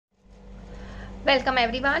Welcome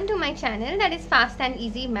everyone to my channel, that is Fast and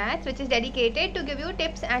Easy Maths, which is dedicated to give you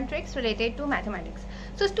tips and tricks related to mathematics.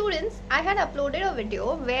 So students, I had uploaded a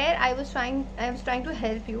video where I was trying to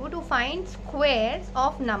help you to find squares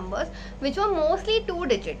of numbers which were mostly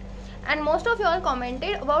 2-digit, and most of you all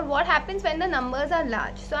commented about what happens when the numbers are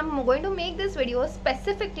large. So I'm going to make this video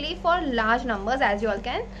specifically for large numbers, as you all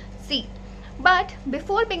can see. But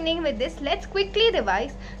before beginning with this, let's quickly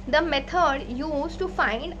revise the method used to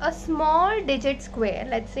find a small digit square.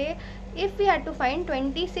 Let's say if we had to find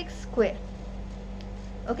 26 square,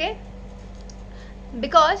 okay,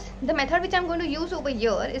 because the method which I'm going to use over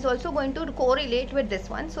here is also going to correlate with this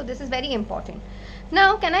one, so this is very important.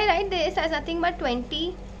 Now can I write this as nothing but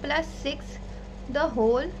 20 plus 6 the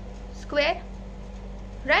whole square,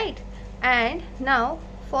 right? And now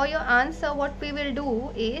for your answer, what we will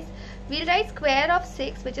do is we'll write square of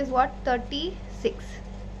 6, which is what, 36.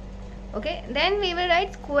 Okay, then we will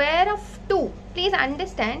write square of 2. Please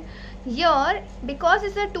understand here, because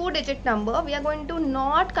it's a 2-digit number, we are going to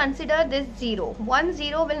not consider this 0. 1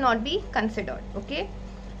 0 will not be considered. Okay,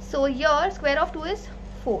 so here square of 2 is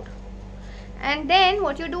 4. And then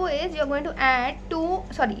what you do is you're going to add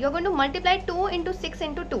you're going to multiply 2 into 6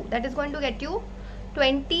 into 2. That is going to get you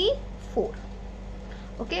 24.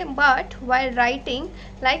 Okay, but while writing,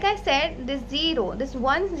 like I said, this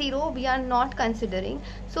 1 0 we are not considering.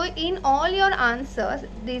 So in all your answers,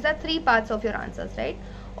 these are 3 parts of your answers, right?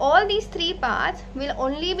 All these 3 parts will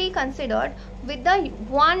only be considered with the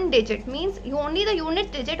 1 digit, means only the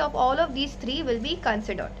unit digit of all of these 3 will be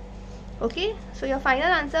considered. Okay, so your final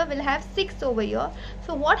answer will have 6 over here.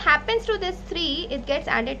 So what happens to this 3? It gets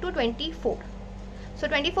added to 24. So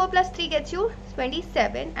 24 plus 3 gets you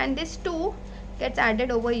 27, and this 2 gets added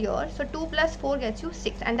over here. So 2 plus 4 gets you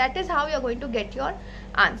 6, and that is how you are going to get your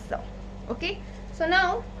answer. Okay, so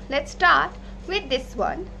now let's start with this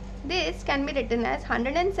one. This can be written as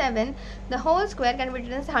 107 the whole square, can be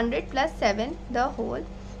written as 100 plus 7 the whole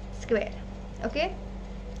square. Okay,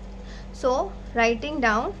 so writing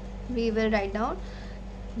down, we will write down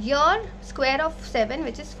your square of 7,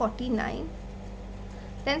 which is 49.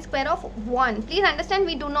 Then square of 1, please understand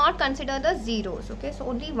we do not consider the zeros. Okay, so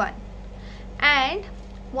only 1. And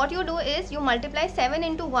what you do is you multiply 7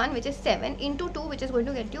 into 1, which is 7, into 2, which is going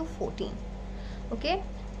to get you 14. Okay,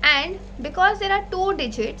 and because there are 2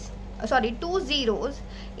 zeros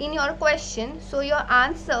in your question, so your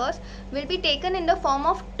answers will be taken in the form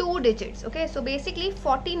of 2 digits. Okay, so basically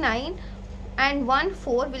 49 and 1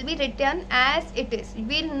 4 will be written as it is.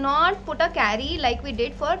 We will not put a carry like we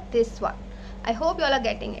did for this one. I hope you all are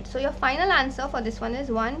getting it. So your final answer for this one is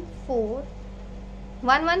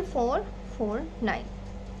 11449.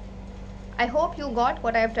 I hope you got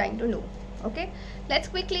what I am trying to do. Okay, let's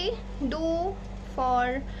quickly do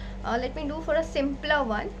for let me do for a simpler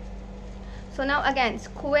one. So now again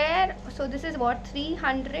square, so this is what,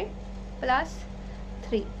 300 plus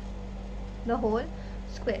 3 the whole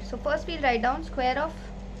square. So first we'll write down square of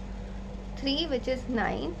 3, which is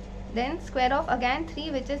 9, then square of again 3,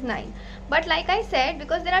 which is 9. But like I said,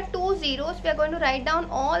 because there are 2 zeros, we are going to write down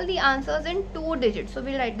all the answers in 2 digits. So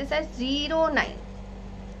we'll write this as 09.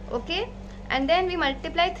 Okay, and then we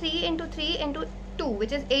multiply 3 into 2,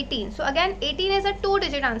 which is 18. So again 18 is a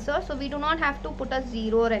 2-digit answer, so we do not have to put a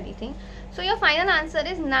 0 or anything. So your final answer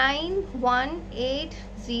is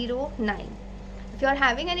 91809. If you are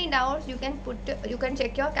having any doubts, you can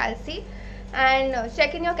check your calci and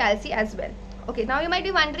check in your calci as well. Okay, now you might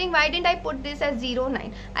be wondering, why didn't I put this as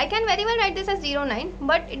 09? I can very well write this as 09,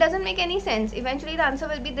 but it doesn't make any sense. Eventually the answer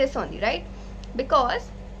will be this only, right?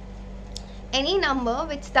 Because any number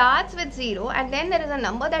which starts with 0 and then there is a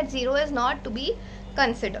number, that 0 is not to be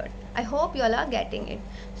considered. I hope you all are getting it.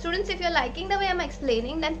 Students, if you're liking the way I'm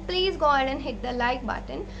explaining, then please go ahead and hit the like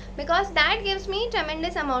button, because that gives me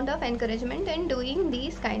tremendous amount of encouragement in doing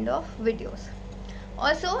these kind of videos.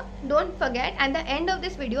 Also, don't forget, at the end of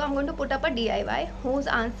this video I'm going to put up a DIY whose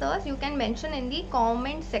answers you can mention in the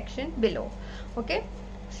comment section below. Okay,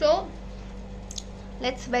 so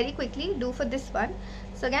let's very quickly do for this one.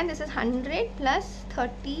 So again this is 100 plus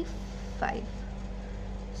 35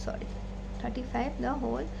 the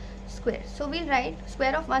whole square. So we'll write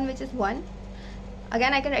square of 1, which is 1.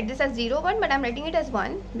 Again I can write this as 1, but I'm writing it as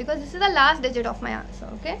 1 because this is the last digit of my answer.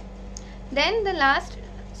 Okay, then the last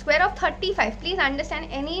square of 35. Please understand,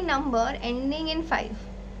 any number ending in 5,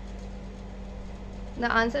 the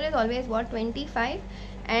answer is always what, 25.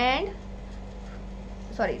 And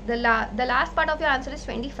sorry, the last part of your answer is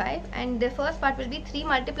 25, and the first part will be 3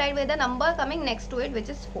 multiplied by the number coming next to it, which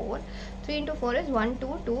is 4. 3 into 4 is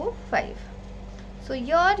 1225. So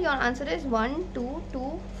here your answer is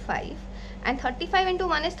 1225, and 35 into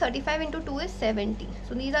 1 is 35 into 2 is 70.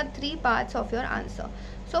 So these are three parts of your answer.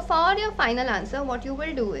 So for your final answer, what you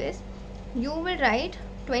will do is you will write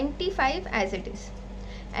 25 as it is,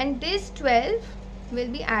 and this 12 will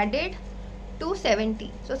be added to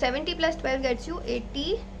 70. So 70 plus 12 gets you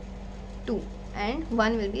 82, and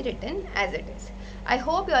 1 will be written as it is. I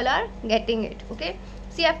hope you all are getting it. Okay,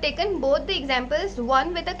 see, I've taken both the examples,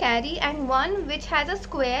 one with a carry and one which has a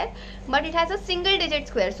square but it has a single digit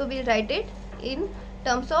square, so we'll write it in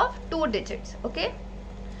terms of 2 digits. Okay,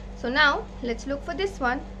 so now let's look for this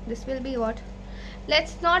one. This will be what?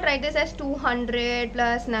 Let's not write this as 200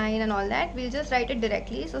 plus 9 and all that. We'll just write it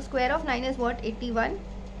directly. So square of 9 is what? 81.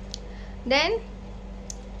 Then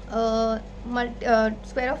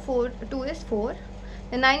square of 2 is 4.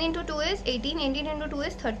 The 9 into 2 is 18. 18 into 2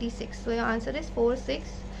 is 36. So your answer is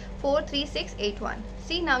 43681.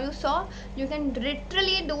 See, now you saw you can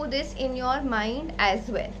literally do this in your mind as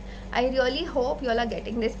well. I really hope you all are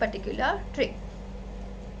getting this particular trick.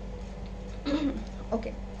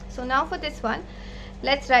 Okay, so now for this one,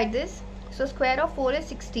 let's write this. So square of 4 is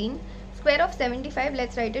 16. Square of 75,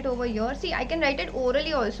 let's write it over here. See, I can write it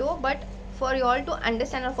orally also, but for you all to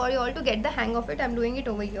understand or for you all to get the hang of it, I'm doing it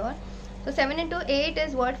over here. So 7 into 8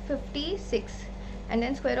 is what? 56, and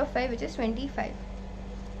then square of 5, which is 25,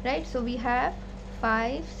 right? So we have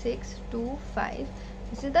 5, 6, 2, 5.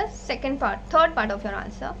 This is the third part of your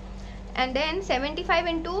answer. And then 75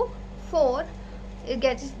 into 4, it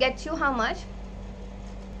gets you how much?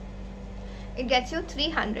 It gets you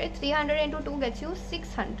 300. 300 into 2 gets you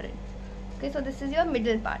 600. Okay, so this is your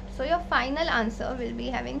middle part. So your final answer will be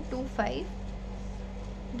having 25.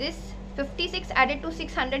 This 56 added to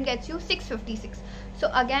 600 gets you 656.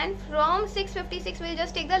 So again, from 656 we'll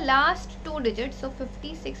just take the last 2 digits. So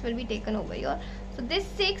 56 will be taken over here. So this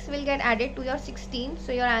 6 will get added to your 16.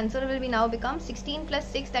 So your answer will be now become 16 plus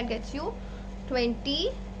 6, that gets you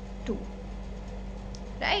 22.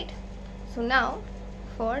 Right? So now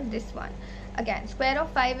for this one, again, square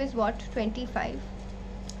of 5 is what? 25.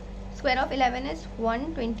 Square of 11 is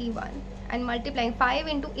 121, and multiplying 5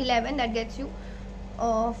 into 11, that gets you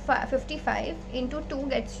 55, into 2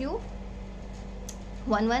 gets you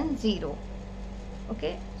 110.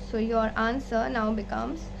 Okay, so your answer now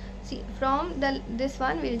becomes, see, from this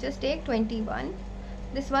one we'll just take 21.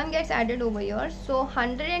 This one gets added over here. So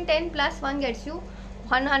 110 plus 1 gets you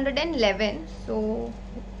 111. So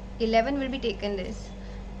 11 will be taken this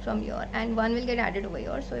from here, and 1 will get added over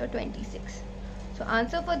here. So you're 26. So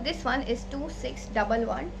answer for this one is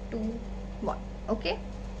 261121. Okay,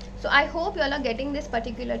 so I hope you all are getting this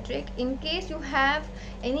particular trick. In case you have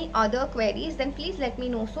any other queries, then please let me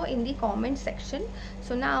know so in the comment section.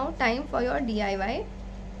 So now time for your DIY.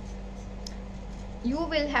 You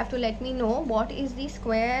will have to let me know what is the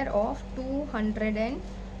square of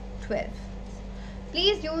 212.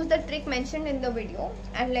 Please use the trick mentioned in the video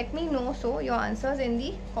and let me know so your answers in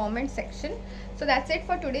the comment section. So that's it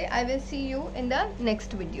for today. I will see you in the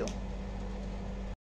next video.